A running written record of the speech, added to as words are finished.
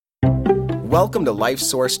Welcome to Life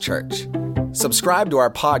Source Church. Subscribe to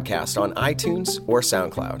our podcast on iTunes or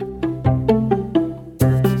SoundCloud.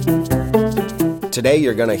 Today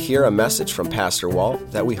you're going to hear a message from Pastor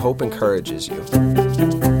Walt that we hope encourages you. All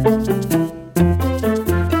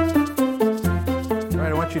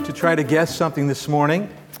right, I want you to try to guess something this morning.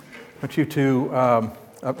 I want you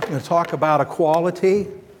to talk about a quality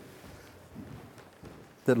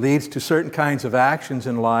that leads to certain kinds of actions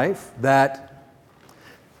in life that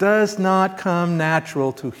does not come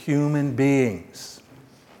natural to human beings.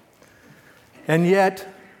 And yet,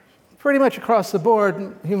 pretty much across the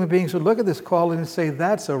board, human beings would look at this quality and say,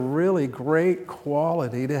 that's a really great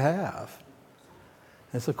quality to have.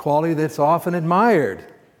 It's a quality that's often admired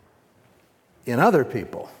in other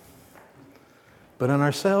people. But in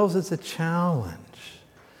ourselves, it's a challenge.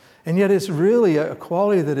 And yet it's really a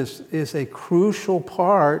quality that is a crucial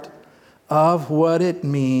part of what it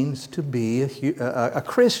means to be a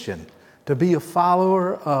Christian, to be a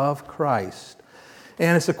follower of Christ.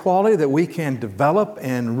 And it's a quality that we can develop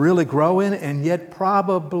and really grow in, and yet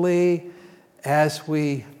probably as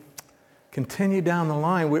we continue down the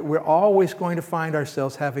line, we're always going to find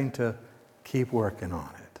ourselves having to keep working on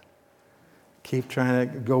it, keep trying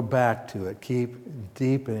to go back to it, keep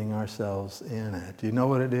deepening ourselves in it. Do you know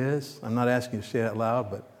what it is? I'm not asking you to say it out loud,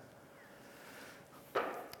 but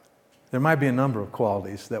there might be a number of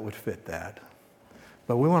qualities that would fit that.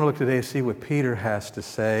 But we want to look today and see what Peter has to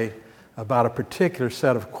say about a particular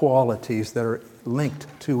set of qualities that are linked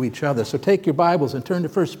to each other. So take your Bibles and turn to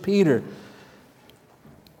 1 Peter.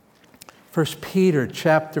 1 Peter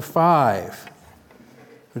chapter 5.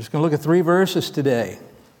 We're just going to look at 3 verses today.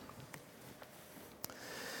 You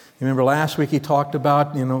remember last week he talked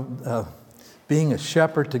about, being a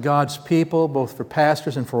shepherd to God's people, both for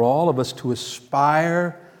pastors and for all of us to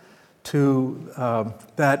aspire to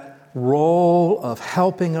that role of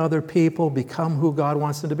helping other people become who God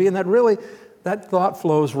wants them to be. And that thought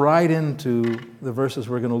flows right into the verses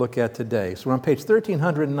we're going to look at today. So we're on page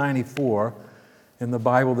 1394 in the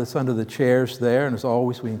Bible that's under the chairs there. And as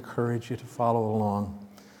always, we encourage you to follow along.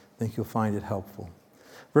 I think you'll find it helpful.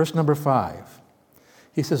 Verse number 5.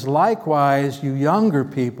 He says, likewise, you younger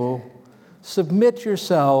people, submit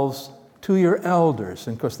yourselves to your elders.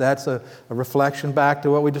 And of course, that's a reflection back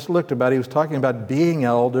to what we just looked about. He was talking about being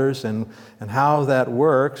elders and how that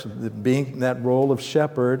works, being that role of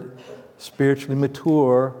shepherd, spiritually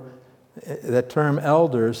mature, that term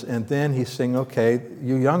elders. And then he's saying, okay,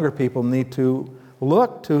 you younger people need to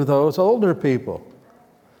look to those older people.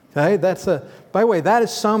 Okay, by the way, that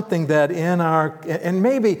is something that in our, and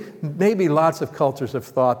maybe lots of cultures have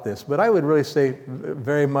thought this, but I would really say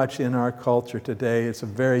very much in our culture today, it's a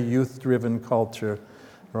very youth-driven culture,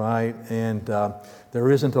 right? And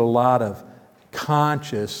there isn't a lot of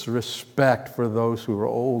conscious respect for those who are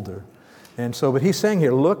older. And so, but he's saying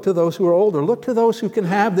here, look to those who are older, look to those who can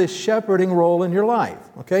have this shepherding role in your life,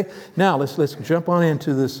 okay? Now, let's jump on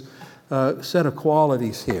into this set of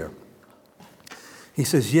qualities here. He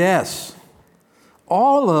says, yes,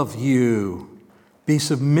 all of you be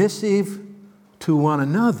submissive to one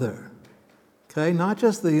another. Okay, not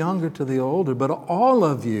just the younger to the older, but all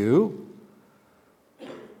of you.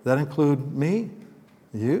 That include me,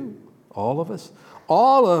 you, all of us.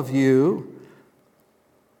 All of you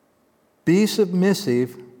be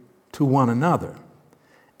submissive to one another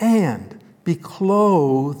and be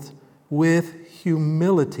clothed with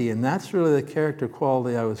humility. And that's really the character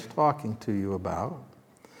quality I was talking to you about.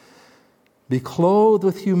 Be clothed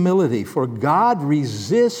with humility, for God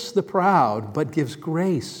resists the proud, but gives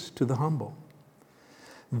grace to the humble.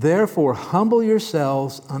 Therefore, humble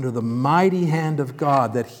yourselves under the mighty hand of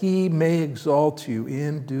God, that He may exalt you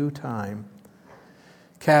in due time,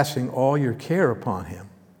 casting all your care upon Him,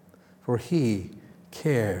 for He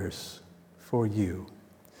cares for you.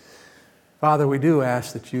 Father, we do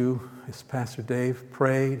ask that you, as Pastor Dave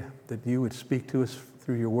prayed, that you would speak to us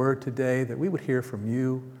through your word today, that we would hear from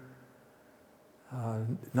you.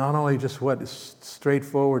 Not only just what is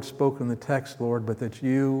straightforward spoken in the text, Lord, but that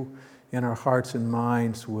you in our hearts and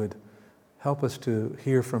minds would help us to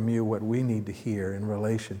hear from you what we need to hear in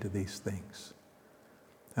relation to these things.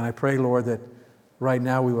 And I pray, Lord, that right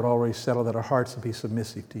now we would already settle that our hearts would be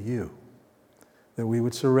submissive to you, that we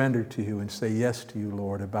would surrender to you and say yes to you,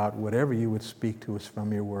 Lord, about whatever you would speak to us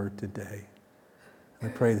from your word today. And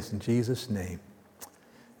I pray this in Jesus' name.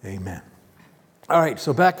 Amen. All right,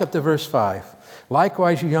 so back up to verse 5.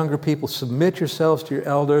 Likewise, you younger people, submit yourselves to your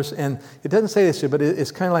elders. And it doesn't say this here, but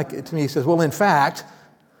it's kind of like, to me, he says, well, in fact,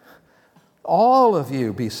 all of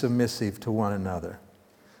you be submissive to one another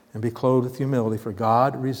and be clothed with humility, for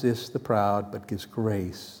God resists the proud, but gives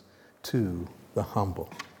grace to the humble.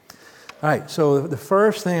 All right, so the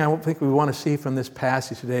first thing I think we want to see from this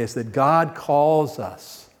passage today is that God calls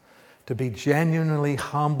us to be genuinely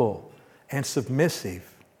humble and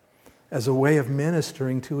submissive as a way of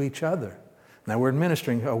ministering to each other. Now, we're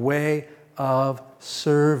ministering a way of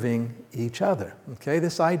serving each other. Okay,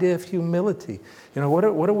 this idea of humility. What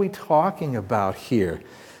are we talking about here?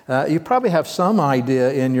 You probably have some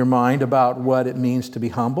idea in your mind about what it means to be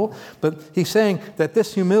humble, but he's saying that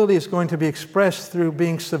this humility is going to be expressed through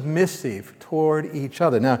being submissive toward each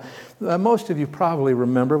other. Now, most of you probably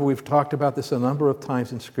remember, we've talked about this a number of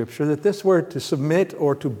times in Scripture, that this word to submit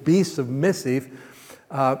or to be submissive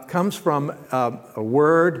comes from a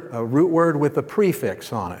root word with a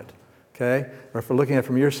prefix on it. Okay? Or if we're looking at it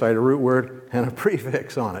from your side, a root word and a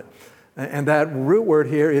prefix on it. And that root word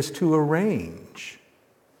here is to arrange.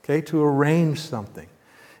 Okay, to arrange something.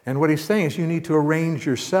 And what he's saying is you need to arrange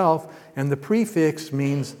yourself, and the prefix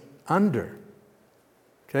means under.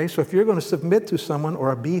 Okay, so if you're going to submit to someone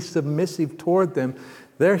or be submissive toward them,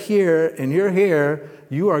 they're here and you're here,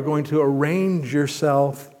 you are going to arrange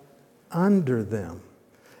yourself under them.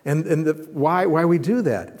 And why we do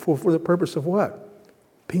that? For the purpose of what?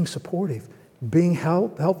 Being supportive, being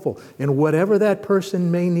helpful in whatever that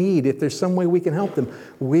person may need. If there's some way we can help them,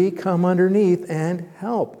 we come underneath and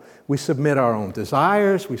help. We submit our own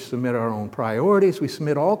desires, we submit our own priorities, we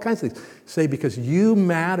submit all kinds of things. Say, because you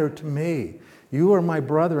matter to me. You are my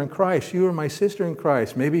brother in Christ. You are my sister in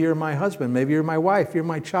Christ. Maybe you're my husband. Maybe you're my wife. You're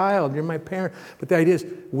my child. You're my parent. But the idea is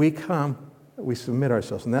we submit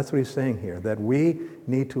ourselves. And that's what he's saying here, that we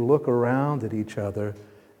need to look around at each other,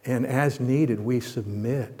 and as needed, we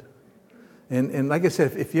submit. And like I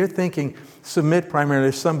said, if you're thinking submit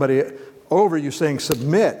primarily to somebody over you saying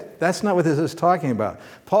submit, that's not what this is talking about.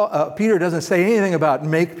 Peter doesn't say anything about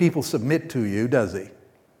make people submit to you, does he?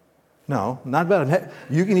 No, not about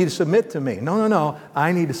you need to submit to me. No,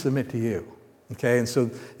 I need to submit to you. Okay,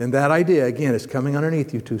 and that idea, again, is coming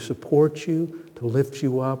underneath you to support you, to lift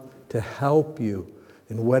you up, to help you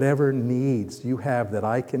in whatever needs you have that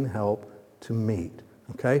I can help to meet.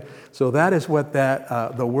 Okay, so that is what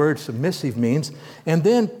the word submissive means. And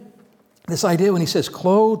then this idea when he says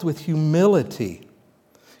clothed with humility.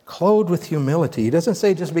 Clothed with humility. He doesn't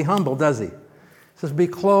say just be humble, does he? He says be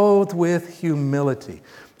clothed with humility.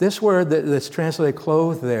 This word that's translated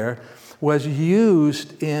clothed there was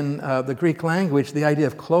used in the Greek language, the idea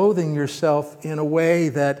of clothing yourself in a way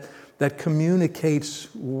that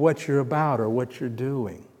communicates what you're about or what you're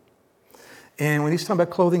doing. And when he's talking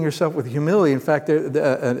about clothing yourself with humility, in fact,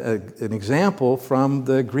 an example from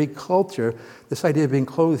the Greek culture, this idea of being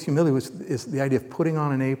clothed with humility is the idea of putting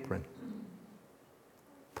on an apron.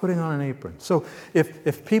 Putting on an apron. So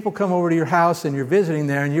if people come over to your house and you're visiting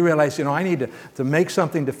there and you realize, I need to make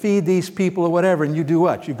something to feed these people or whatever, and you do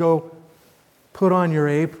what? You go put on your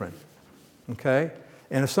apron. Okay?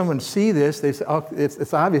 And if someone sees this, they say, oh,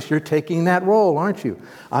 it's obvious you're taking that role, aren't you?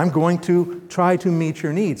 I'm going to try to meet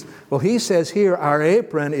your needs. Well, he says here, our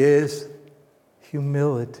apron is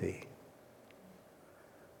humility.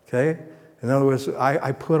 Okay? In other words,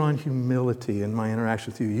 I put on humility in my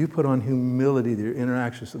interaction with you. You put on humility in your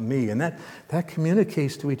interactions with me. And that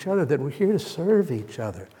communicates to each other that we're here to serve each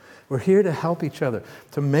other. We're here to help each other,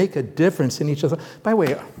 to make a difference in each other. By the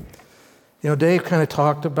way, Dave kind of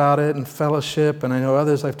talked about it in fellowship, and I know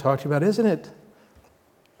others I've talked about. Isn't it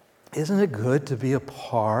good to be a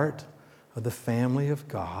part of the family of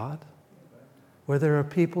God, where there are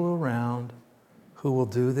people around who will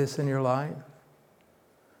do this in your life,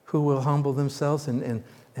 who will humble themselves and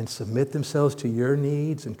submit themselves to your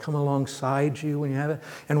needs and come alongside you when you have it?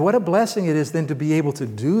 And what a blessing it is then to be able to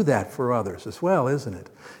do that for others as well, isn't it?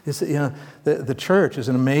 The church is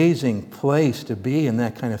an amazing place to be in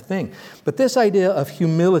that kind of thing. But this idea of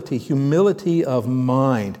humility of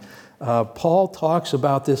mind, Paul talks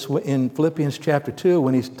about this in Philippians chapter 2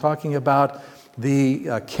 when he's talking about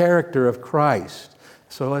the character of Christ.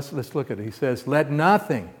 So let's look at it. He says, let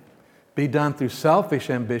nothing be done through selfish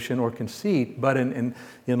ambition or conceit, but in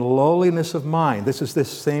lowliness of mind. This is this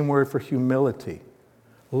same word for humility.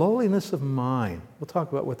 Lowliness of mind. We'll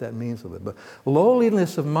talk about what that means a little bit. But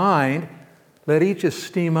lowliness of mind, let each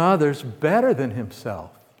esteem others better than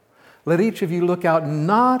himself. Let each of you look out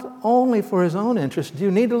not only for his own interest. Do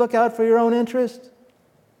you need to look out for your own interest?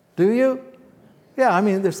 Do you? Yeah,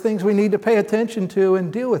 there's things we need to pay attention to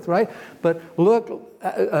and deal with, right? But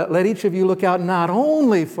let each of you look out not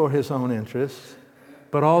only for his own interests,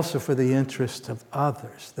 but also for the interests of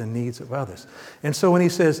others, the needs of others. And so when he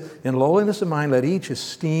says, in lowliness of mind, let each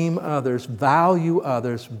esteem others, value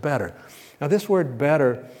others better. Now this word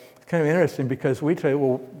better is kind of interesting because we say,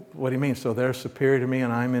 well, what do you mean? So they're superior to me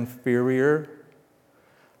and I'm inferior?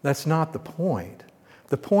 That's not the point.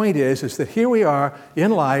 The point is that here we are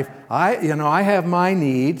in life. I have my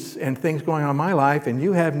needs and things going on in my life, and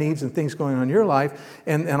you have needs and things going on in your life,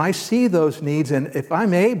 and I see those needs, and if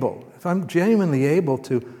I'm genuinely able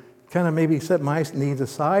to kind of maybe set my needs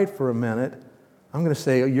aside for a minute, I'm going to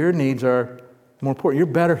say, your needs are more important. You're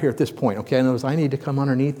better here at this point, okay? In other words, I need to come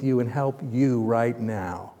underneath you and help you right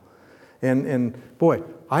now. And boy,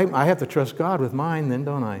 I have to trust God with mine then,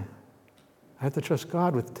 don't I? I have to trust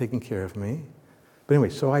God with taking care of me. But anyway,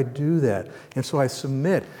 so I do that. And so I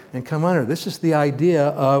submit and come under. This is the idea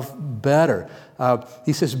of better.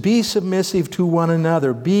 He says, be submissive to one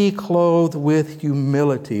another. Be clothed with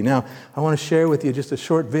humility. Now, I want to share with you just a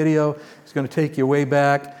short video. It's going to take you way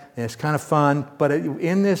back, and it's kind of fun. But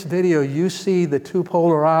in this video, you see the two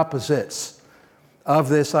polar opposites of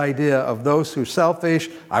this idea of those who are selfish,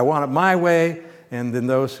 I want it my way, and then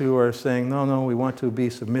those who are saying, no, we want to be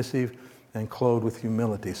submissive and clothed with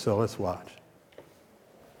humility. So let's watch.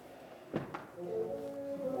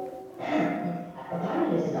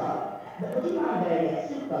 But would you mind wearing a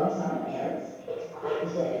soup bone something else? It's quite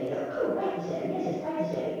disturbing, you know. Oh, quite disturbing. Yes, it's quite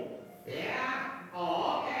disturbing. Yeah?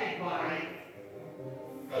 Oh, okay, buddy.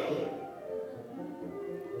 Thank you.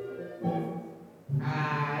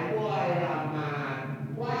 Aye, wait a man.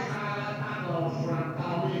 Why jalapenos from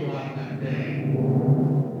Cali like that thing?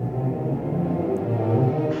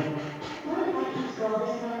 Mind if I keep score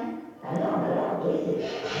this time? No, please do.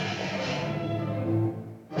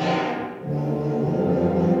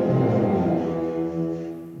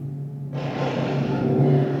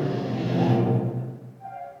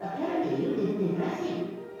 Apparently you didn't impress him.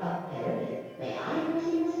 Apparently. May I impress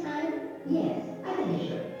him this time? Yes, I think you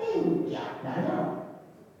should. Thank you. Not at all.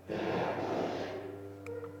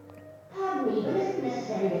 Pardon me, but is it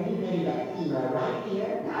necessary that you get that fever right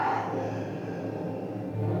here?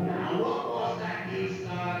 Now, what was that you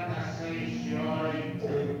started to say, Shorty?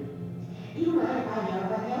 Do you mind if I yell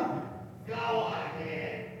for help? Go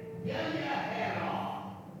ahead. Yell your head off.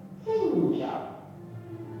 Thank you.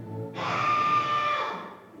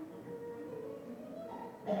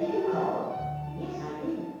 Did you call? Yes, I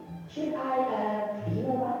did. Should I, you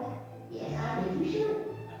know what? Yes, I think you should.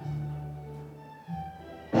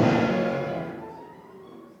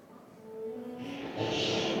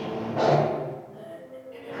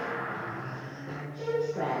 Jim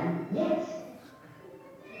Scram, yes.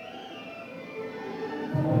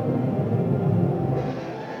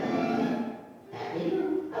 After you.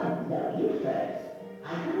 Oh, no, you first. I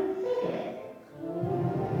couldn't think of it.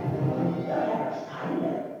 Don't have much time, you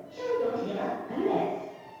know. Shall we go together and let's?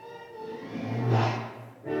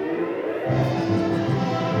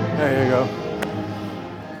 There you go.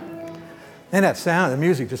 And that sound, the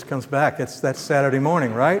music just comes back. That's Saturday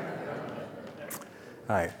morning, right?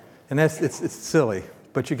 All right. And it's silly,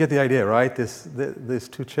 but you get the idea, right? These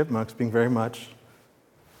two chipmunks being very much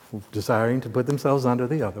desiring to put themselves under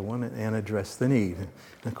the other one and address the need. And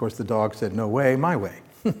of course, the dog said, no way, my way.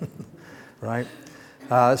 Right?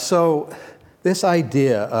 So this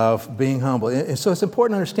idea of being humble, and so it's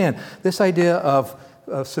important to understand, this idea of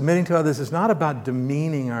submitting to others is not about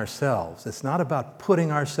demeaning ourselves. It's not about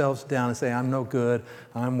putting ourselves down and saying, I'm no good,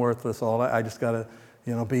 I'm worthless, I just got to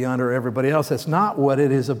be under everybody else. That's not what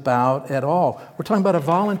it is about at all. We're talking about a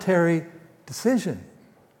voluntary decision,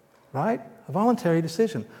 right? A voluntary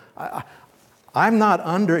decision. I'm not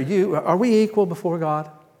under you. Are we equal before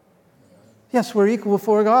God? Yes, we're equal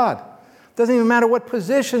before God. Doesn't even matter what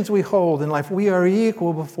positions we hold in life. We are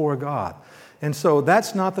equal before God. And so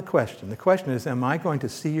that's not the question. The question is, am I going to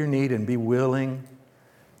see your need and be willing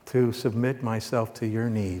to submit myself to your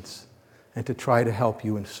needs and to try to help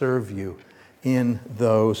you and serve you in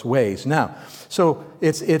those ways? Now, so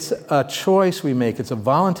it's a choice we make. It's a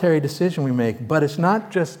voluntary decision we make, but it's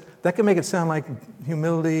not just, that can make it sound like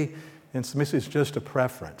humility and submission is just a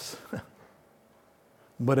preference.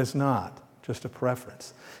 But it's not just a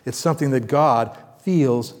preference. It's something that God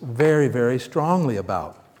feels very, very strongly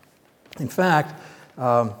about. In fact,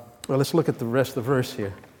 let's look at the rest of the verse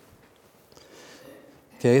here.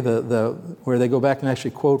 Okay, where they go back and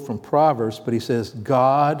actually quote from Proverbs, but he says,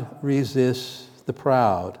 God resists the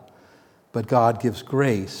proud, but God gives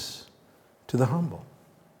grace to the humble.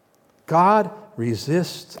 God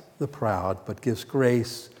resists the proud, but gives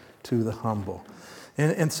grace to the humble.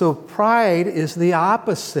 And so pride is the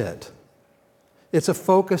opposite. It's a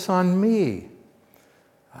focus on me.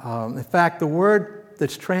 In fact, the word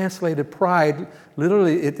that's translated pride,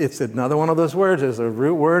 literally, it's another one of those words. There's a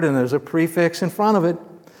root word and there's a prefix in front of it.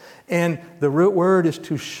 And the root word is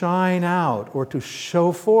to shine out or to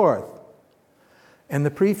show forth. And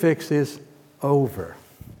the prefix is over.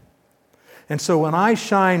 And so when I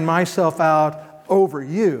shine myself out over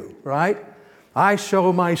you, right? I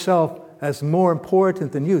show myself as more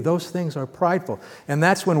important than you. Those things are prideful. And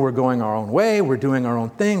that's when we're going our own way, we're doing our own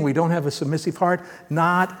thing, we don't have a submissive heart,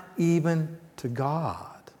 not even to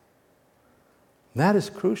God. That is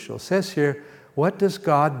crucial. It says here, what does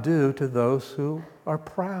God do to those who are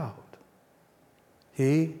proud?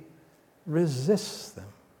 He resists them.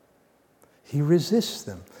 He resists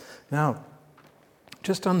them. Now,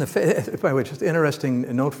 just on the, by the way, just an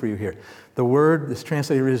interesting note for you here. The word that's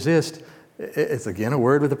translated resist, it's again a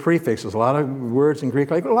word with a prefix. There's a lot of words in Greek,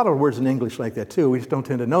 like a lot of words in English like that too. We just don't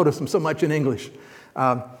tend to notice them so much in English.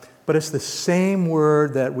 But it's the same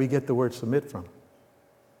word that we get the word submit from.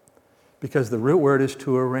 Because the root word is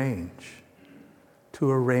to arrange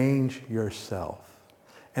yourself.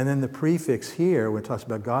 And then the prefix here, when it talks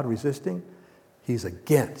about God resisting, he's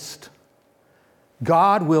against.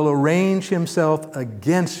 God will arrange himself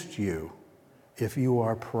against you if you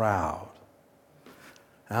are proud.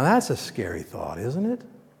 Now that's a scary thought, isn't it? Do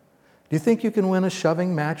you think you can win a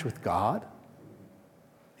shoving match with God?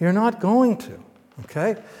 You're not going to,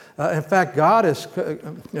 okay? In fact, God is,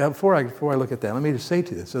 before I look at that, let me just say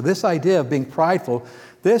to you this. So this idea of being prideful,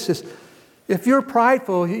 this is, if you're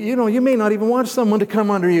prideful, you may not even want someone to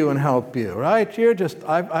come under you and help you, right? You're just,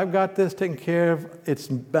 I've got this taken care of. It's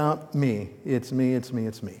about me. It's me, it's me,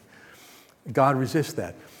 it's me. God resists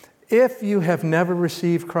that. If you have never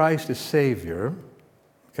received Christ as Savior,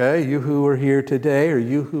 okay, you who are here today, or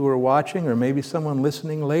you who are watching, or maybe someone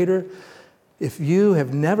listening later, if you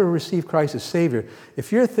have never received Christ as Savior,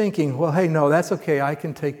 if you're thinking, well, hey, no, that's okay, I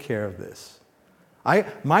can take care of this.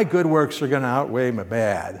 My good works are going to outweigh my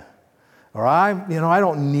bad. Or I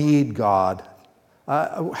don't need God.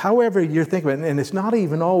 However you're thinking about it, and it's not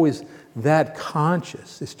even always that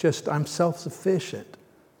conscious. It's just, I'm self-sufficient.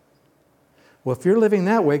 Well, if you're living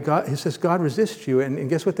that way, he says God resists you, and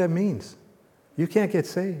guess what that means? You can't get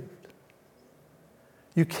saved.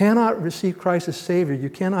 You cannot receive Christ as Savior. You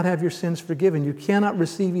cannot have your sins forgiven. You cannot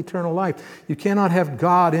receive eternal life. You cannot have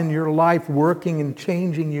God in your life working and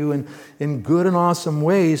changing you in good and awesome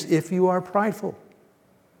ways if you are prideful.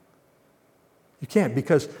 You can't,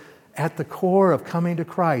 because at the core of coming to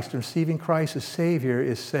Christ and receiving Christ as Savior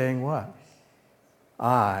is saying what?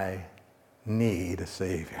 I need a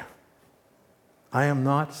Savior. I am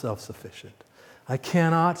not self-sufficient. I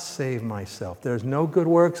cannot save myself. There's no good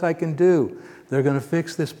works I can do. They're going to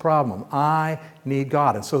fix this problem. I need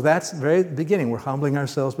God. And so that's the very beginning. We're humbling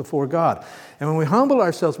ourselves before God. And when we humble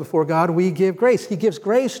ourselves before God, we give grace. He gives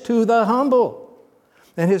grace to the humble.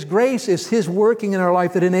 And His grace is His working in our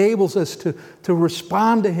life that enables us to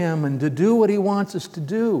respond to Him and to do what He wants us to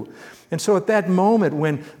do. And so at that moment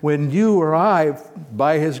when you or I,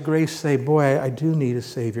 by His grace, say, boy, I do need a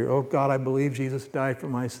Savior. Oh God, I believe Jesus died for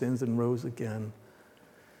my sins and rose again.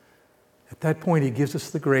 At that point, He gives us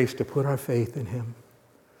the grace to put our faith in Him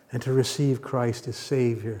and to receive Christ as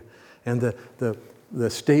Savior. And the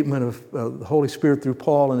statement of the Holy Spirit through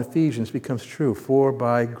Paul in Ephesians becomes true. For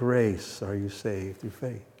by grace are you saved through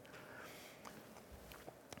faith.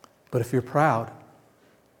 But if you're proud,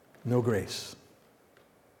 no grace.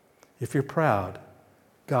 If you're proud,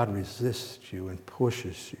 God resists you and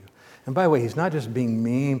pushes you. And by the way, He's not just being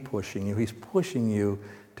mean pushing you. He's pushing you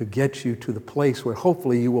to get you to the place where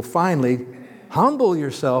hopefully you will finally humble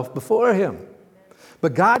yourself before Him.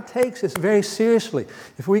 But God takes this very seriously.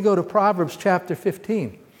 If we go to Proverbs chapter 15,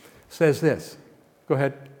 it says this. Go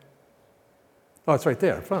ahead. Oh, it's right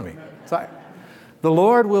there in front of me. Sorry. The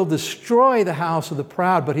Lord will destroy the house of the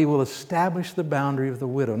proud, but He will establish the boundary of the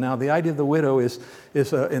widow. Now, the idea of the widow is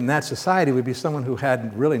in that society would be someone who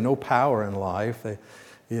had really no power in life.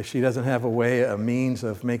 She doesn't have a means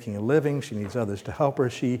of making a living. She needs others to help her.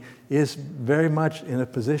 She is very much in a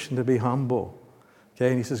position to be humble. Okay,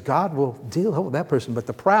 and He says, God will deal with that person, but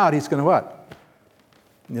the proud, He's going to what?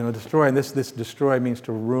 Destroy. And this destroy means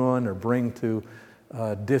to ruin or bring to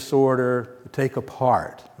disorder, take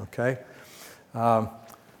apart. Okay?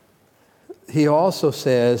 He also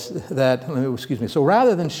says that, so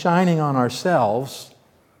rather than shining on ourselves,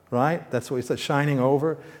 right? That's what He said, shining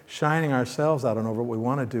ourselves out and over, what we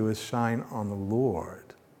want to do is shine on the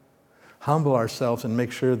Lord. Humble ourselves and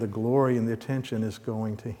make sure the glory and the attention is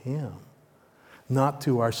going to Him, not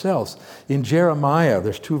to ourselves. In Jeremiah,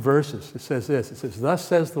 there's 2 verses. It says this. It says, thus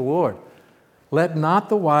says the Lord, let not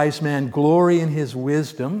the wise man glory in his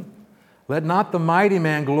wisdom, let not the mighty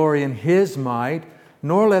man glory in his might,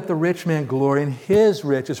 nor let the rich man glory in his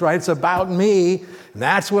riches, right? It's about me, and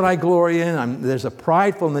that's what I glory in. There's a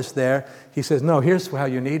pridefulness there. He says, no, here's how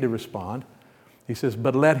you need to respond. He says,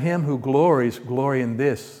 but let him who glories glory in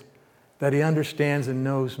this, that he understands and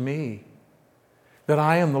knows me, that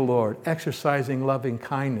I am the Lord, exercising loving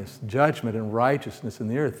kindness, judgment, and righteousness in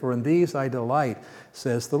the earth. For in these I delight,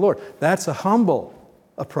 says the Lord. That's a humble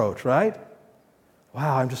approach, right?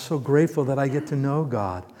 Wow, I'm just so grateful that I get to know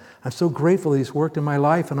God. I'm so grateful that He's worked in my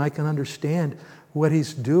life and I can understand what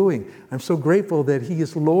He's doing. I'm so grateful that He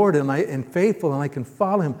is Lord and faithful and I can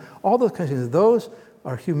follow Him. All those kinds of things. Those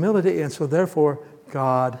are humility, and so therefore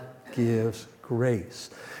God gives grace.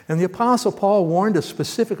 And the Apostle Paul warned us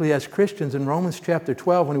specifically as Christians in Romans chapter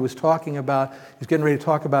 12 when he was getting ready to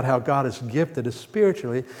talk about how God has gifted us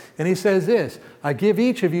spiritually. And he says this, I give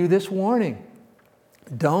each of you this warning.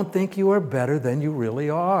 Don't think you are better than you really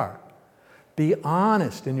are. Be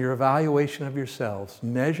honest in your evaluation of yourselves,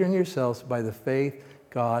 measuring yourselves by the faith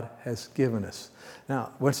God has given us.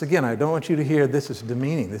 Now, once again, I don't want you to hear this is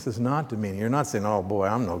demeaning. This is not demeaning. You're not saying, oh boy,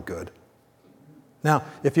 I'm no good. Now,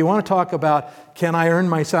 if you want to talk about, can I earn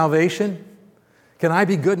my salvation? Can I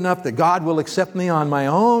be good enough that God will accept me on my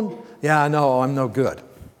own? Yeah, no, I'm no good.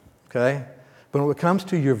 Okay? But when it comes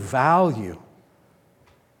to your value,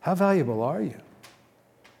 how valuable are you?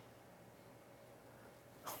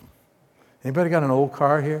 Anybody got an old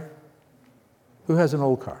car here? Who has an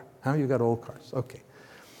old car? How many of you got old cars? Okay.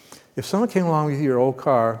 If someone came along with your old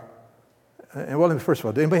car, and well, first of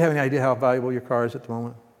all, does anybody have any idea how valuable your car is at the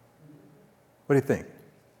moment? What do you think?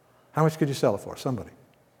 How much could you sell it for? Somebody.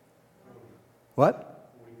 What?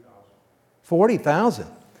 $40,000.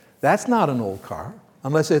 That's not an old car,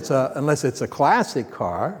 unless it's a classic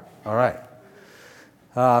car. All right.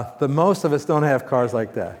 But most of us don't have cars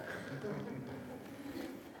like that.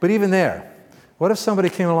 But even there, what if somebody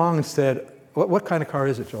came along and said, what kind of car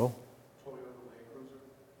is it, Joel?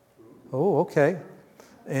 Oh, okay.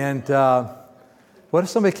 And what if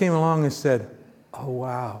somebody came along and said, oh,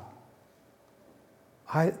 wow.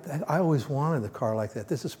 I always wanted a car like that.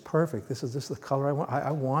 This is perfect. This is the color I want.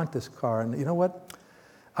 I want this car. And you know what?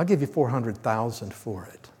 I'll give you $400,000 for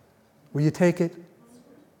it. Will you take it?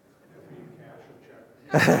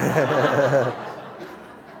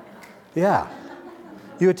 Yeah.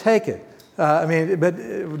 You would take it.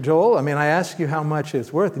 But Joel, I asked you how much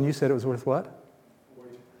it's worth, and you said it was worth what?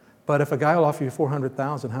 40. But if a guy will offer you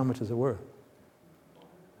 $400,000, how much is it worth?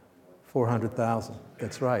 $400,000.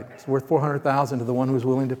 That's right. It's worth $400,000 to the one who's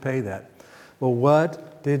willing to pay that. Well,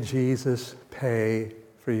 what did Jesus pay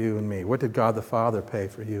for you and me? What did God the Father pay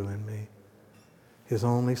for you and me? His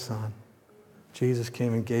only Son. Jesus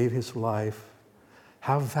came and gave His life.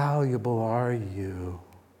 How valuable are you?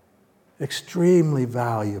 Extremely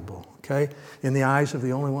valuable, okay? In the eyes of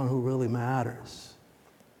the only one who really matters.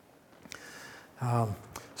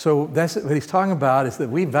 So that's what he's talking about is that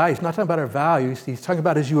we value. He's not talking about our values. He's talking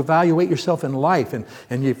about as you evaluate yourself in life. And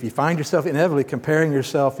if you find yourself inevitably comparing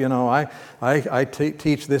yourself, I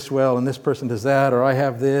teach this well and this person does that, or I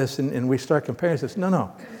have this, and we start comparing ourselves.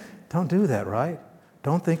 No, don't do that, right?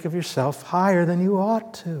 Don't think of yourself higher than you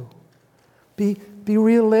ought to. Be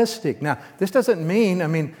realistic. Now, this doesn't mean,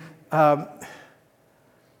 Melanie,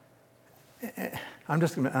 I'm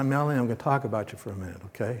going to talk about you for a minute,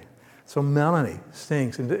 okay? So Melanie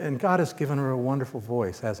sings, and God has given her a wonderful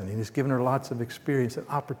voice, hasn't He? He's given her lots of experience and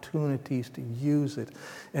opportunities to use it.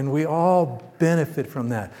 And we all benefit from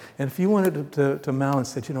that. And if you wanted to Mel and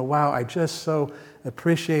said, wow, I just so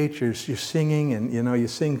appreciate your singing, and, you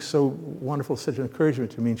sing so wonderful, such an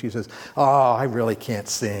encouragement to me. And she says, oh, I really can't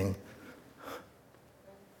sing.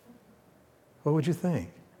 What would you think?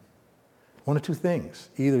 One of two things.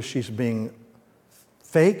 Either she's being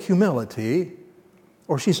fake humility,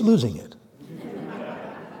 or she's losing it.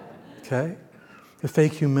 Okay? The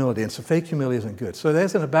fake humility. And so fake humility isn't good. So that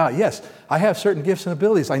isn't about, yes, I have certain gifts and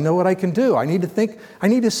abilities. I know what I can do. I need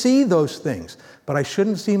to see those things. But I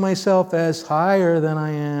shouldn't see myself as higher than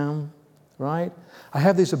I am, right? I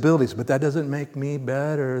have these abilities, but that doesn't make me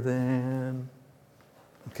better than.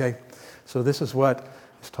 Okay? So this is what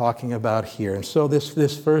it's talking about here. And so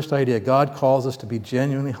this first idea, God calls us to be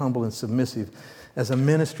genuinely humble and submissive as a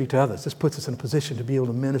ministry to others. This puts us in a position to be able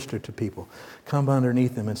to minister to people, come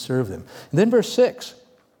underneath them and serve them. And then verse 6,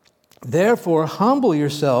 therefore humble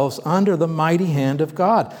yourselves under the mighty hand of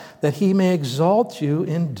God, that He may exalt you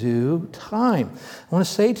in due time. I want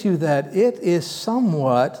to say to you that it is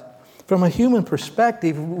somewhat, from a human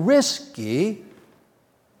perspective, risky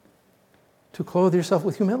to clothe yourself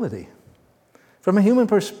with humility. From a human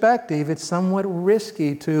perspective, it's somewhat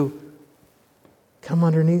risky to come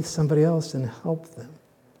underneath somebody else and help them.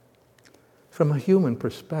 From a human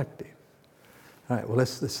perspective. All right, well,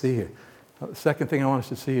 let's see here. The second thing I want us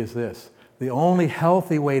to see is this. The only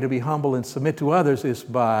healthy way to be humble and submit to others is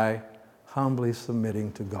by humbly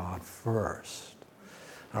submitting to God first.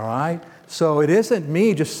 All right? So it isn't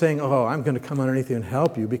me just saying, oh, I'm going to come underneath you and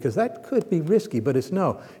help you, because that could be risky, but it's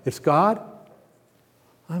no. It's God,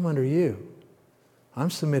 I'm under you. I'm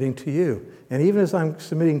submitting to you. And even as I'm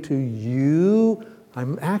submitting to you,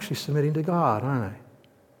 I'm actually submitting to God, aren't I?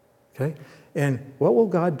 Okay? And what will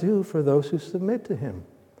God do for those who submit to Him,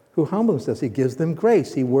 who humble themselves? He gives them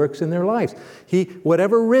grace. He works in their lives.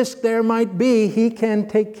 Whatever risk there might be, He can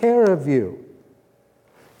take care of you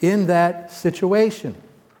in that situation.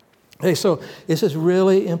 Okay, so this is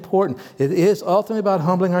really important. It is ultimately about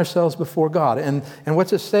humbling ourselves before God. And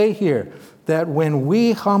what's it say here? That when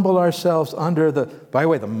we humble ourselves under by the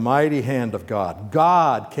way, the mighty hand of God,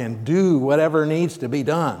 God can do whatever needs to be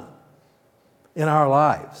done in our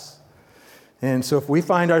lives. And so if we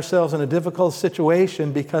find ourselves in a difficult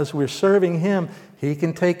situation because we're serving Him, He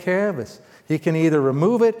can take care of us. He can either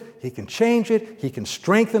remove it, He can change it, He can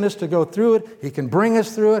strengthen us to go through it, He can bring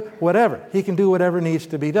us through it, whatever. He can do whatever needs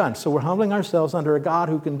to be done. So we're humbling ourselves under a God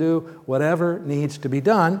who can do whatever needs to be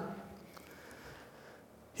done.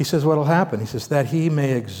 He says what will happen? He says that He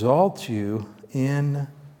may exalt you in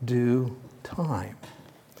due time.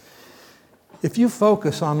 If you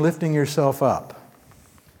focus on lifting yourself up,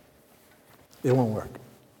 it won't work.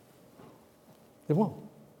 It won't.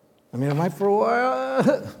 I mean, it might for a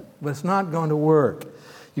while, but it's not going to work.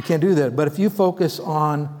 You can't do that. But if you focus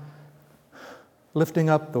on lifting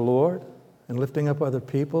up the Lord and lifting up other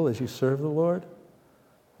people as you serve the Lord,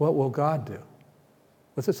 what will God do?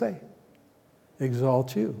 What's it say?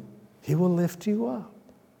 Exalt you. He will lift you up.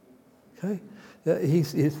 Okay?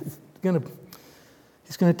 He's going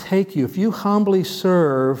to take you. If you humbly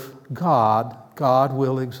serve God, God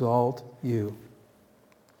will exalt you.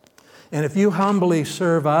 And if you humbly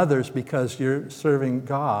serve others because you're serving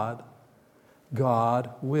God,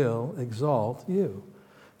 God will exalt you.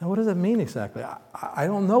 Now, what does that mean exactly? I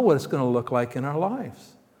don't know what it's going to look like in our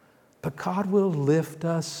lives. But God will lift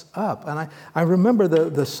us up. And I remember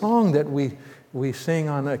the song that we sing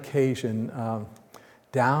on occasion,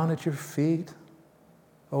 down at your feet,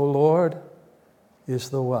 O Lord, is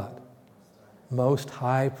the what? Most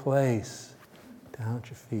high place. Down at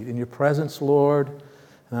your feet. In your presence, Lord,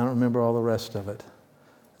 and I don't remember all the rest of it.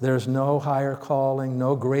 There's no higher calling,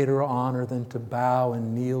 no greater honor than to bow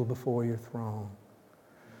and kneel before your throne.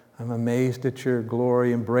 I'm amazed at your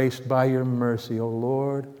glory, embraced by your mercy. O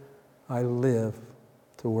Lord, I live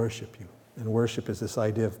to worship you. And worship is this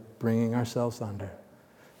idea of bringing ourselves under,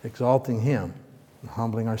 exalting Him, and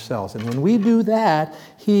humbling ourselves. And when we do that,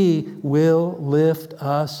 He will lift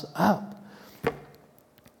us up.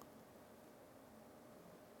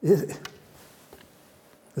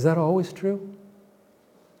 Is that always true?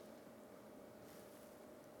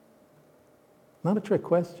 Not a trick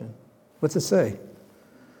question. What's it say?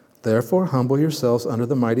 Therefore, humble yourselves under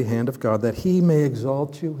the mighty hand of God, that He may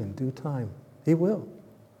exalt you in due time. He will.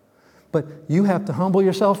 But you have to humble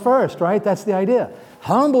yourself first, right? That's the idea.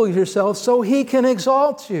 Humble yourself so He can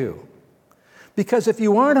exalt you. Because if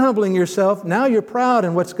you aren't humbling yourself, now you're proud,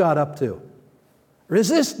 and what's God up to?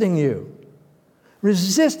 Resisting you.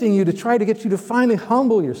 Resisting you to try to get you to finally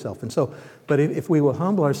humble yourself. And so, but if we will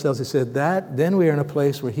humble ourselves, He said, then we are in a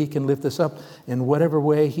place where He can lift us up in whatever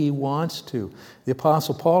way He wants to. The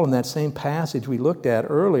Apostle Paul, in that same passage we looked at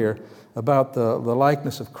earlier about the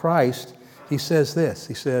likeness of Christ, he says this.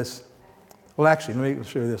 He says, well, actually, let me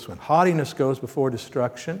show you this one. Haughtiness goes before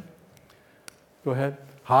destruction. Go ahead.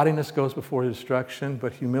 Haughtiness goes before destruction,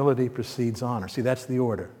 but humility precedes honor. See, that's the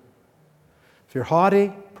order. If you're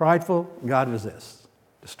haughty, prideful, God resists.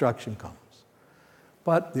 Destruction comes.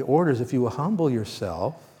 But the order is if you will humble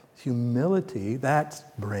yourself, humility, that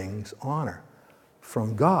brings honor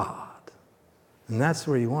from God. And that's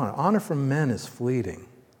where you want it. Honor from men is fleeting.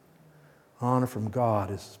 Honor from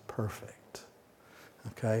God is perfect.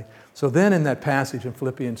 Okay? So then in that passage in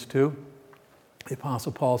Philippians 2, the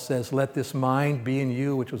Apostle Paul says, let this mind be in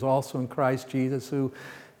you, which was also in Christ Jesus, who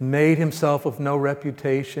made Himself of no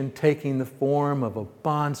reputation, taking the form of a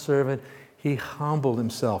bondservant. He humbled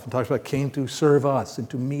Himself. And talks about came to serve us and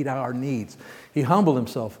to meet our needs. He humbled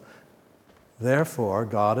Himself. Therefore,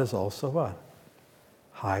 God has also what?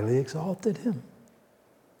 Highly exalted Him.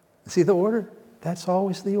 See the order? That's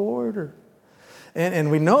always the order.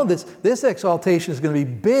 And we know this exaltation is going to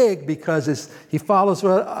be big because he follows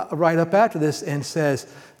right up after this and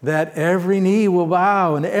says that every knee will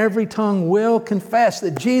bow and every tongue will confess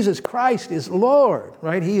that Jesus Christ is Lord,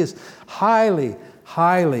 right? He is highly,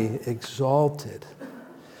 highly exalted.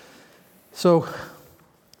 So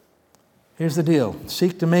here's the deal.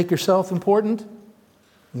 Seek to make yourself important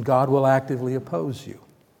and God will actively oppose you.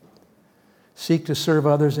 Seek to serve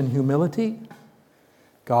others in humility,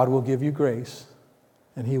 God will give you grace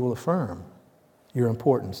and He will affirm your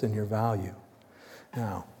importance and your value.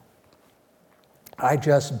 Now, I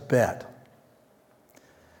just bet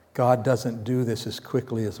God doesn't do this as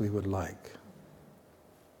quickly as we would like.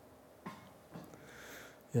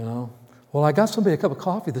 You know? Well, I got somebody a cup of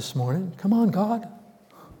coffee this morning. Come on, God.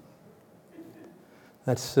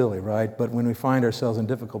 That's silly, right? But when we find ourselves in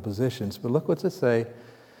difficult positions, but look what's it say?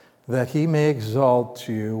 That He may exalt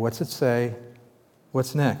you. What's it say?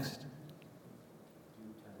 What's next?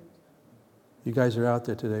 You guys are out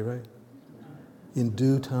there today, right? In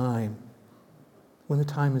due time. When the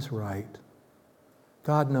time is right.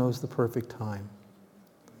 God knows the perfect time.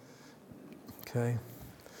 Okay?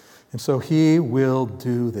 And so He will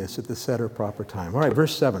do this at the set or proper time. All right,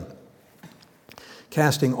 verse 7.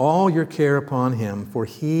 Casting all your care upon Him, for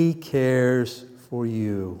He cares for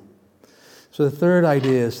you. So the third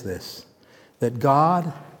idea is this, that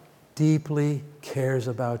God deeply cares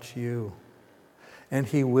about you, and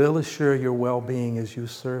He will assure your well-being as you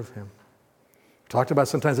serve Him. We talked about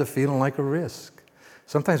sometimes it feeling like a risk.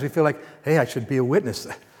 Sometimes we feel like, hey, I should be a witness.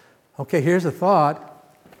 Okay, here's a thought.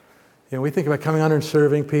 You know, we think about coming under and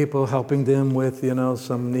serving people, helping them with,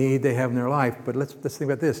 some need they have in their life. But let's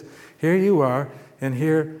think about this. Here you are, and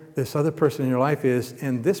here this other person in your life is,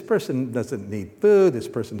 and this person doesn't need food, this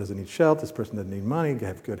person doesn't need shelter, this person doesn't need money, they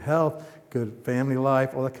have good health, good family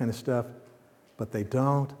life, all that kind of stuff. But they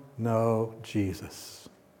don't know Jesus.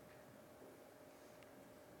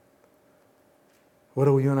 What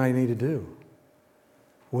do you and I need to do?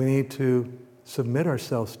 We need to submit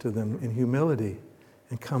ourselves to them in humility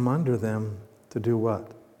and come under them to do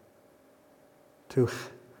what? To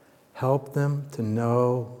help them to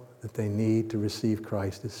know that they need to receive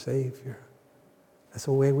Christ as Savior. That's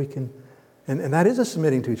a way we can, and that is a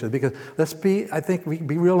submitting to each other, because we can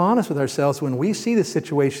be real honest with ourselves. When we see this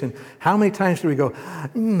situation, how many times do we go,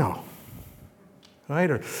 no, right?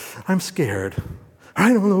 Or I'm scared, or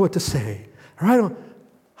I don't know what to say, or I don't.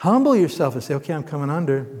 Humble yourself and say, okay, I'm coming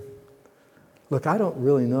under. Look, I don't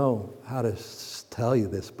really know how to tell you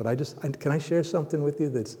this, but can I share something with you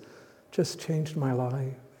that's just changed my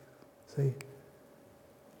life? See?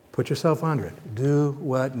 Put yourself under it. Do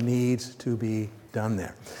what needs to be done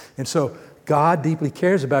there. And so God deeply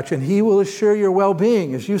cares about you, and He will assure your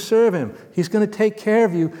well-being as you serve Him. He's going to take care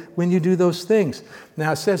of you when you do those things.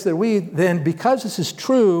 Now it says that we then, because this is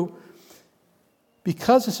true,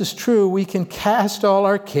 we can cast all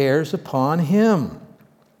our cares upon Him.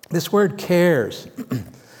 This word cares,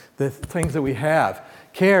 the things that we have.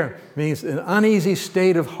 Care means an uneasy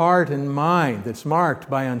state of heart and mind that's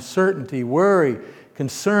marked by uncertainty, worry,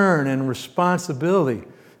 concern, and responsibility.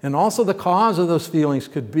 And also the cause of those feelings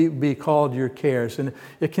could be called your cares. And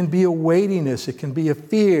it can be a weightiness, it can be a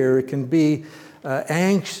fear, it can be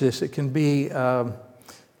anxious, it can be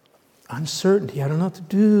uncertainty, I don't know what to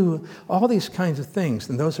do, all these kinds of things.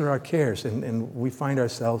 And those are our cares. And we find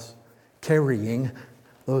ourselves carrying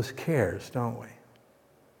those cares, don't we?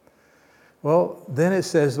 Well, then it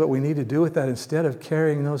says what we need to do with that, instead of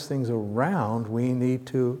carrying those things around, we need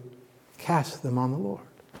to cast them on the Lord.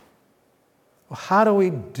 Well, how do we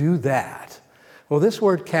do that? Well, this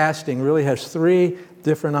word casting really has three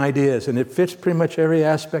different ideas, and it fits pretty much every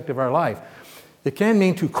aspect of our life. It can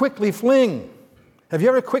mean to quickly fling. Have you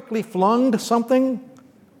ever quickly flung something?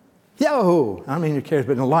 Yahoo! I mean your cares,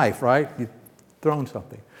 but in life, right? You've thrown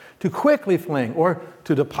something. To quickly fling, or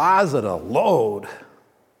to deposit a load,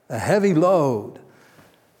 a heavy load.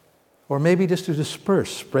 Or maybe just to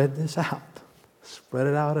disperse, spread this out. Spread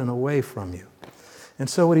it out and away from you. And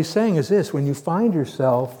so what he's saying is this: when you find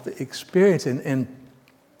yourself experiencing, and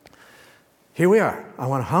here we are, I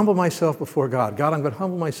want to humble myself before God. God, I'm going to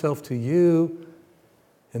humble myself to you.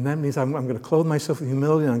 And that means I'm going to clothe myself with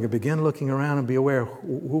humility, and I'm going to begin looking around and be aware,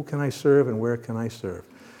 who can I serve and where can I serve?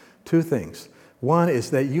 Two things. One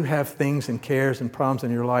is that you have things and cares and problems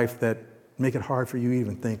in your life that make it hard for you to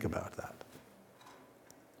even think about that.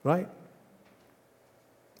 Right?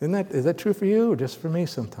 Is that true for you or just for me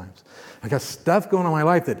sometimes? I got stuff going on in my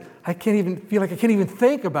life that I can't even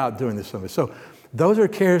think about doing this something. So those are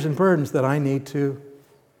cares and burdens that I need to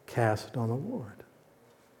cast on the Lord.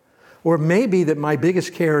 Or maybe that my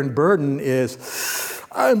biggest care and burden is,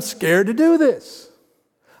 I'm scared to do this.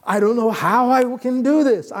 I don't know how I can do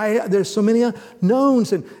this. There's so many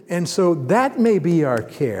unknowns. And so that may be our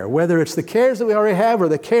care, whether it's the cares that we already have or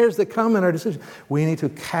the cares that come in our decisions. We need to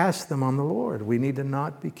cast them on the Lord. We need to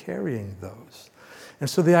not be carrying those. And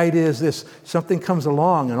so the idea is this: something comes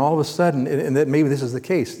along and all of a sudden, and that maybe this is the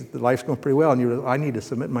case, life's going pretty well, and I need to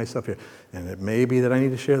submit myself here. And it may be that I need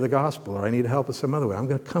to share the gospel, or I need to help in some other way. I'm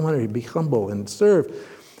going to come under and be humble and serve.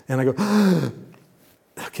 And I go,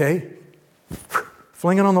 okay,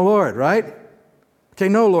 Fling it on the Lord, right? Okay,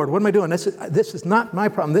 no, Lord, what am I doing? This is not my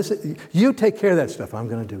problem. You take care of that stuff. I'm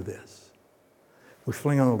going to do this. We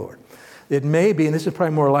fling on the Lord. It may be, and this is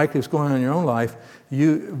probably more likely what's going on in your own life,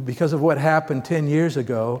 because of what happened 10 years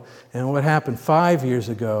ago, and what happened 5 years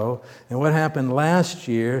ago, and what happened last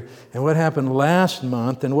year, and what happened last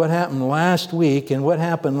month, and what happened last week, and what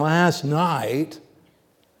happened last night,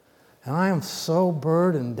 and I am so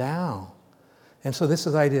burdened down. And so this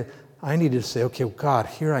is the idea. I need to say, okay, God,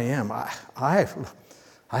 here I am. I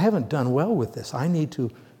haven't done well with this. I need to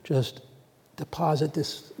just deposit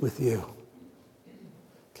this with you.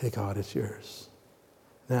 Okay, God, it's yours.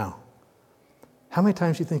 Now, how many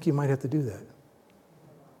times do you think you might have to do that?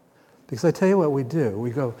 Because I tell you what we do. We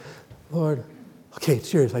go, Lord, okay,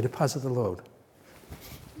 it's yours. I deposit the load.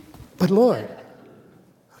 But Lord,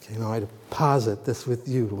 okay, no, I deposit this with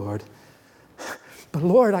you, Lord. But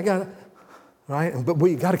Lord, I got to, right? But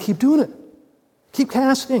we got to keep doing it. Keep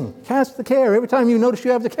casting. Cast the care. Every time you notice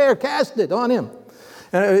you have the care, cast it on him.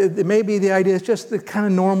 It may be the idea, it's just the kind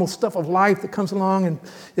of normal stuff of life that comes along and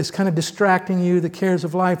is kind of distracting you, the cares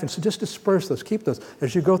of life. And so just disperse those, keep those.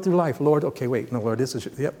 As you go through life, Lord, okay, wait, no, Lord, this is,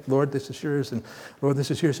 Lord, this is yours, and Lord,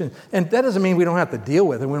 this is yours. And that doesn't mean we don't have to deal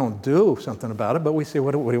with it, we don't do something about it, but we say,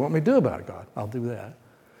 what do you want me to do about it, God? I'll do that,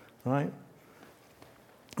 right?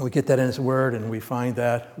 We get that in His Word, and we find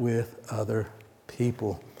that with other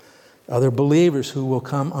people. Other believers who will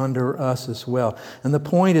come under us as well. And the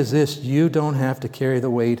point is this, you don't have to carry the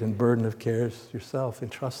weight and burden of cares yourself.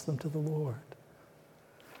 Entrust them to the Lord.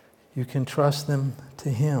 You can trust them to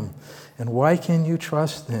Him. And why can you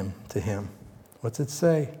trust them to Him? What's it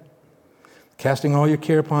say? Casting all your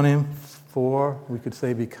care upon Him, for, we could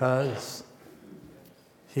say, because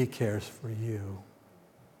He cares for you.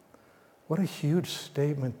 What a huge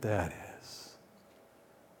statement that is.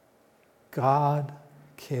 God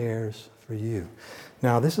cares for you.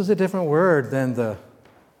 Now, this is a different word than the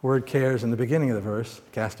word cares in the beginning of the verse,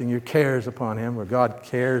 casting your cares upon Him, where God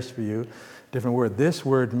cares for you. Different word. This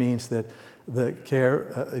word means that the care,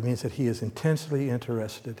 it means that He is intensely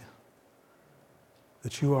interested,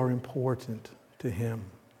 that you are important to Him.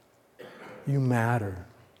 You matter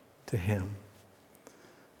to Him.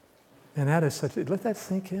 And that is such, let that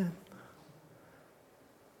sink in.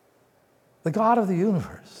 The God of the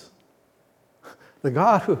universe. The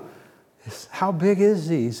God who is, how big is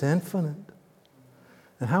He? He's infinite.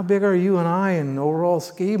 And how big are you and I in the overall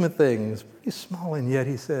scheme of things? Pretty small, and yet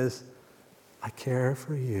He says, I care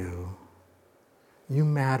for you. You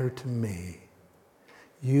matter to me.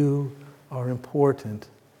 You are important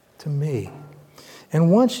to me.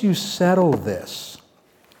 And once you settle this,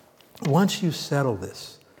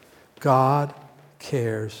 God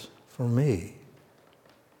cares for me.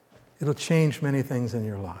 It'll change many things in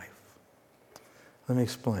your life. Let me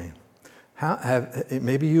explain.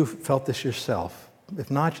 Maybe you've felt this yourself. If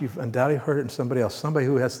not, you've undoubtedly heard it in somebody else, somebody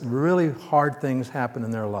who has really hard things happen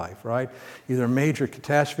in their life, right? Either a major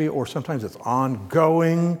catastrophe or sometimes it's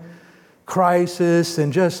ongoing crisis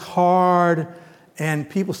and just hard, and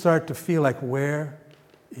people start to feel like, where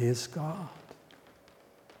is God?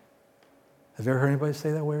 Have you ever heard anybody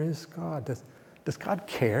say that? Where is God? Does God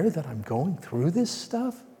care that I'm going through this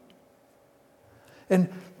stuff? And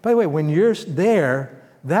by the way, when you're there,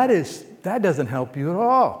 that doesn't help you at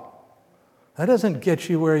all. That doesn't get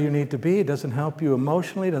you where you need to be. It doesn't help you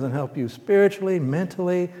emotionally. It doesn't help you spiritually,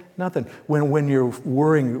 mentally, nothing. When you're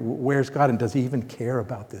worrying, where's God and does He even care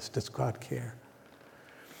about this? Does God care?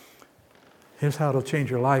 Here's how it'll change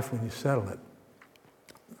your life when you settle it.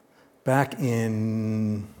 Back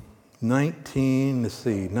in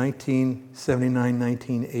 1979,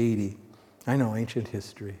 1980. I know, ancient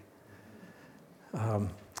history.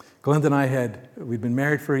 Glenda and I we'd been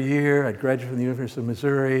married for a year. I'd graduated from the University of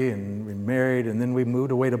Missouri, and we married, and then we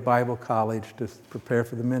moved away to Bible college to prepare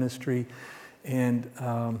for the ministry. And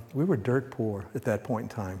we were dirt poor at that point in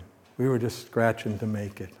time. We were just scratching to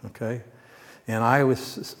make it, okay? And I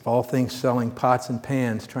was, of all things, selling pots and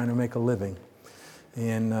pans, trying to make a living.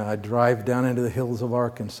 And I'd drive down into the hills of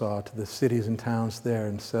Arkansas to the cities and towns there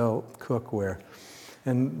and sell cookware.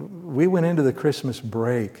 And we went into the Christmas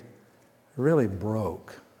break really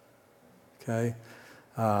broke, okay?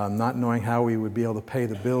 Not knowing how we would be able to pay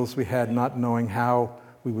the bills we had, not knowing how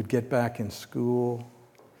we would get back in school.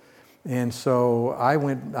 And so I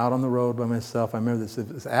went out on the road by myself. I remember this, it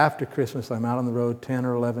was after Christmas. I'm out on the road 10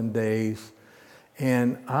 or 11 days,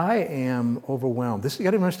 and I am overwhelmed. You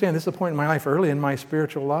got to understand, this is a point in my life, early in my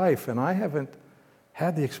spiritual life, and I haven't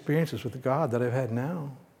had the experiences with God that I've had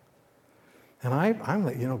now. And I'm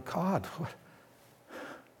like, God, what?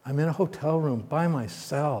 I'm in a hotel room by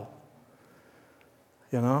myself.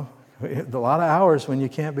 A lot of hours when you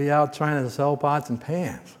can't be out trying to sell pots and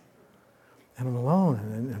pans. And I'm alone,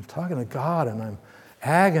 and I'm talking to God, and I'm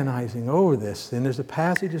agonizing over this. And there's a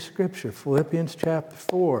passage of Scripture, Philippians chapter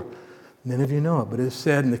 4. Many of you know it, but it's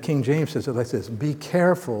said, and the King James says it like this, be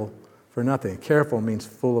careful for nothing. Careful means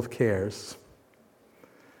full of cares.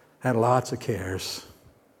 Had lots of cares.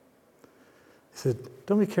 He said,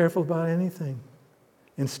 don't be careful about anything.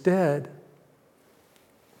 Instead,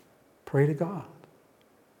 pray to God.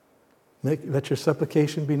 Let your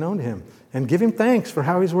supplication be known to him. And give him thanks for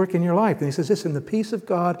how he's working in your life. And he says this, and the peace of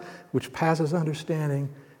God, which passes understanding,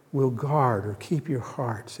 will guard or keep your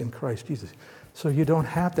hearts in Christ Jesus. So you don't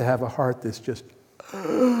have to have a heart that's just,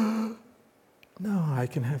 no, I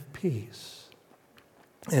can have peace.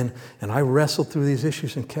 And I wrestled through these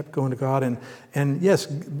issues and kept going to God. And yes,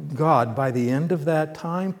 God, by the end of that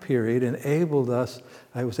time period, enabled us,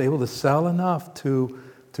 I was able to sell enough to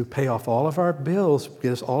pay off all of our bills,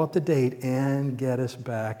 get us all up to date, and get us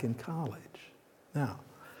back in college. Now,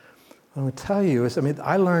 what I'm going to tell you is,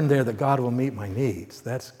 I learned there that God will meet my needs.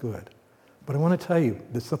 That's good. But I want to tell you,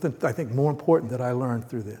 there's something I think more important that I learned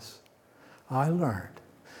through this. I learned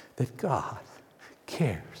that God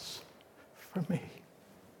cares for me.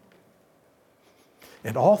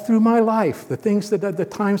 And all through my life, the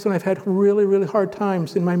times when I've had really, really hard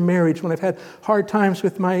times in my marriage, when I've had hard times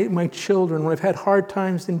with my children, when I've had hard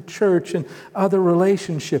times in church and other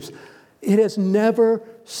relationships, it has never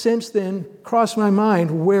since then crossed my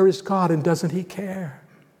mind, where is God and doesn't he care?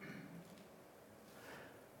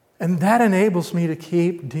 And that enables me to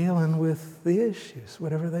keep dealing with the issues,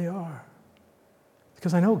 whatever they are.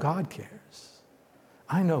 Because I know God cares.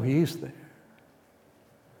 I know he's there.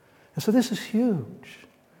 And so this is huge.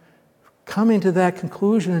 Coming to that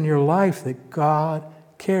conclusion in your life that God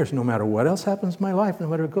cares. No matter what else happens in my life, no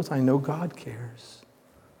matter what goes, I know God cares.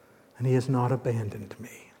 And he has not abandoned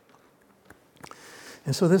me.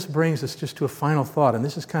 And so this brings us just to a final thought, and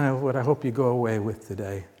this is kind of what I hope you go away with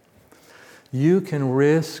today. You can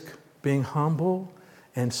risk being humble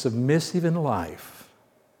and submissive in life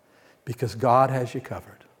because God has you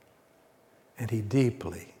covered. And he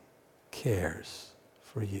deeply cares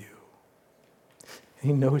for you.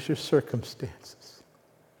 He knows your circumstances.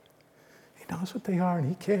 He knows what they are and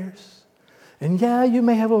he cares. And yeah, you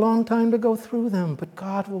may have a long time to go through them, but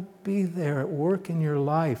God will be there at work in your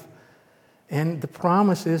life. And the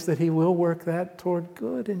promise is that he will work that toward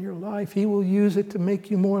good in your life. He will use it to make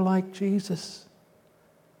you more like Jesus.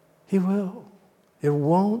 He will. It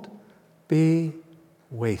won't be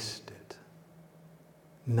wasted.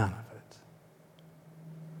 None of it.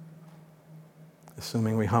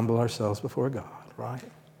 Assuming we humble ourselves before God. Right?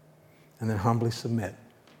 And then humbly submit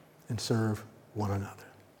and serve one another.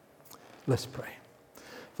 Let's pray.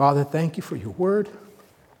 Father, thank you for your word.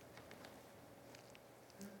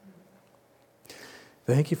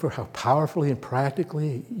 Thank you for how powerfully and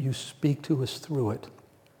practically you speak to us through it.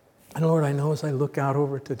 And Lord, I know as I look out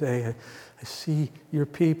over it today, I see your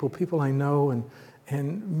people I know,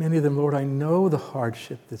 and many of them, Lord, I know the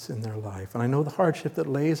hardship that's in their life. And I know the hardship that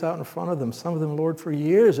lays out in front of them. Some of them, Lord, for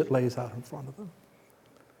years it lays out in front of them.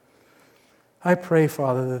 I pray,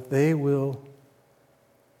 Father, that they will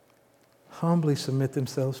humbly submit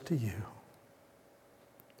themselves to you,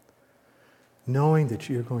 knowing that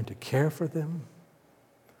you're going to care for them.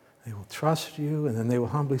 They will trust you, and then they will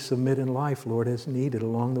humbly submit in life, Lord, as needed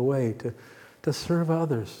along the way to serve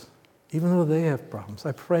others, even though they have problems.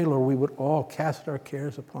 I pray, Lord, we would all cast our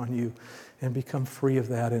cares upon you and become free of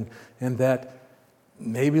that, and that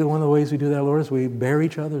maybe one of the ways we do that, Lord, is we bear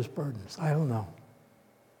each other's burdens. I don't know.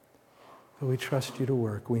 But we trust you to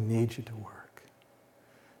work. We need you to work.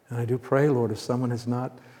 And I do pray, Lord, if someone has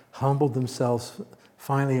not humbled themselves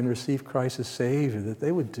finally and received Christ as Savior, that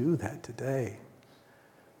they would do that today.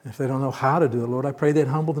 And if they don't know how to do it, Lord, I pray they'd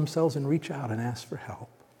humble themselves and reach out and ask for help.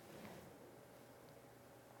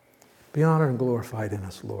 Be honored and glorified in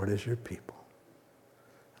us, Lord, as your people.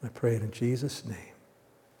 And I pray it in Jesus' name.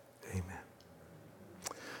 Amen.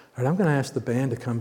 All right, I'm going to ask the band to come